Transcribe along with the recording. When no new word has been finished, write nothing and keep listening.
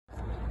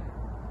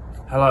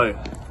Hello,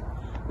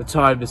 the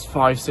time is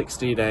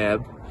 5:16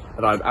 AM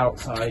and I'm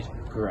outside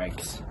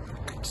Greggs.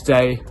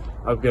 Today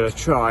I'm going to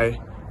try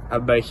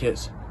and make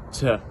it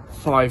to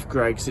 5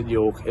 Greggs in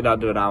York in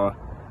under an hour.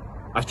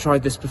 I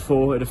tried this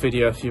before in a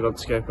video a few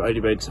months ago but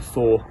only made it to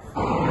 4.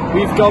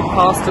 We've gone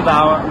past an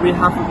hour and we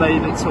haven't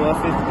made it to our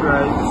 5th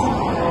Greggs.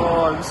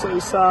 Oh, I'm so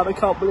sad, I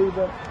can't believe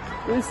it.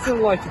 We're still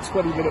like a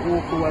 20-minute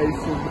walk away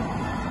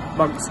from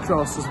Monk's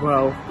Cross as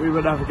well. We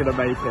were never going to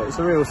make it. It's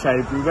a real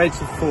shame. We made it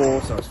to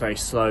 4, so I was very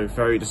slow,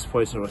 very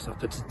disappointed in myself.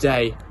 But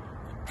today,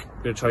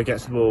 I'm going to try and get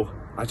some more.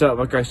 I don't have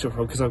my Grace Jump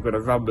on because I'm going to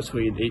run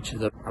between each of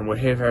them. And we're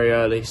here very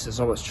early, so there's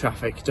not much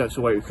traffic. Don't have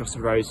to wait across the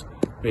roads.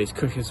 Be as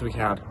quick as we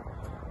can.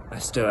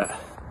 Let's do it.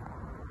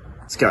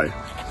 Let's go.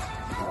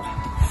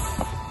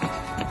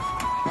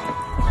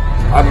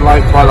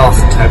 Unlike my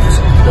last attempt,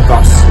 the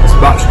bus is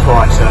much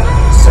quieter,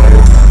 so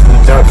you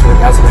don't feel it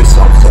has any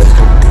stop, so it's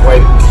going to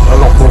wait a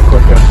lot more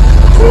quicker.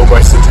 We're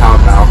almost in town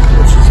now,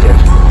 which is good.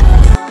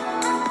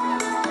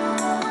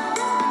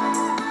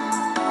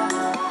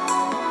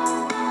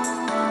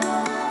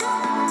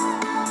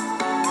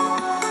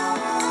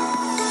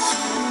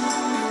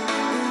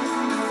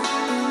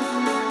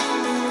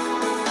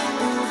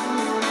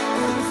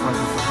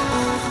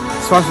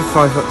 It's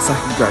 5:55 at the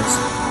second Greggs.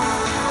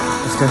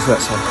 Let's go for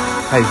that one.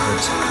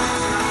 Pavement.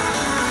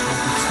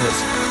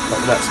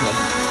 Like the next one.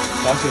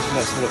 Let's go to the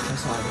next one up to the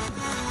side.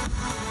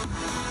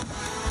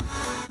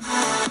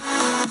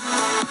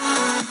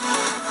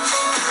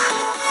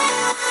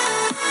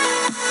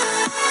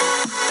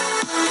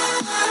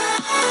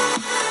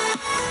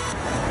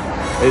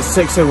 It's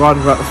 6:01,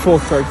 we're at the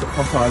 4th Greggs at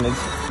Hot Island.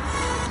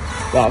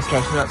 Yeah, let's go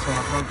to the next one.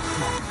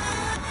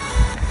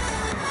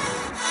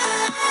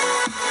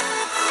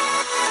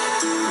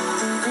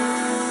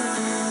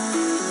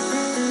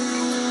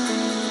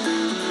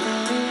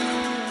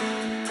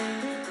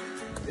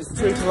 It's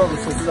 2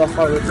 kilometres to our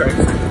final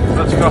Greggs.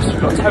 Let's cross,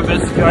 we've got 10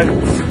 minutes to go.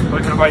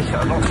 We're going to make it,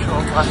 I'm not sure.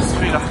 I'll have to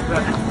speed up a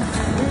bit.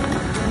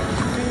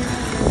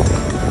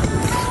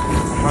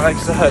 My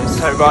legs are hurting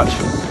so much.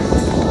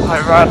 I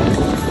ran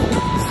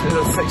a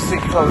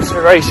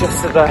 16-kilometre race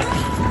yesterday.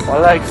 My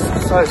legs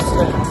are so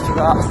stiff after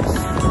that.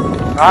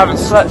 I haven't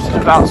slept in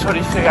about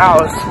 23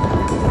 hours.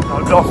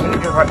 I'm not feeling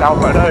good right now,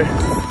 but I know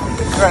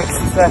the Greggs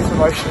is there to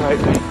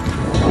motivate me.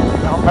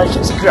 I'll make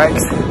it to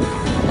Greggs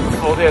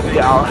before the end of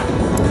the hour.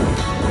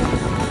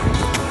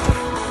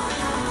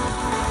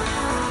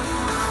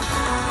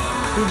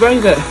 We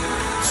made it!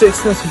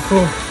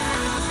 6:34.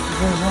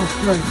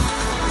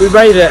 We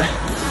made it!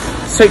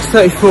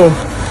 6:34.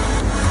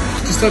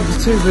 Just under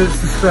 2 minutes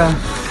to spare.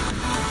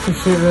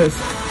 15 minutes.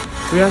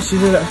 We actually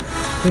did it.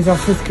 It's our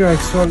 5th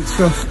Greggs, so I'm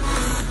chuffed.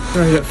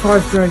 We made it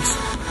 5 Greggs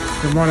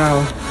in 1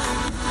 hour.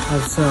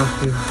 And so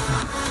we were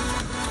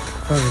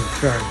very,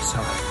 very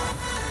tired.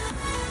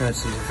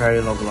 This is a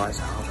very long light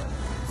hour.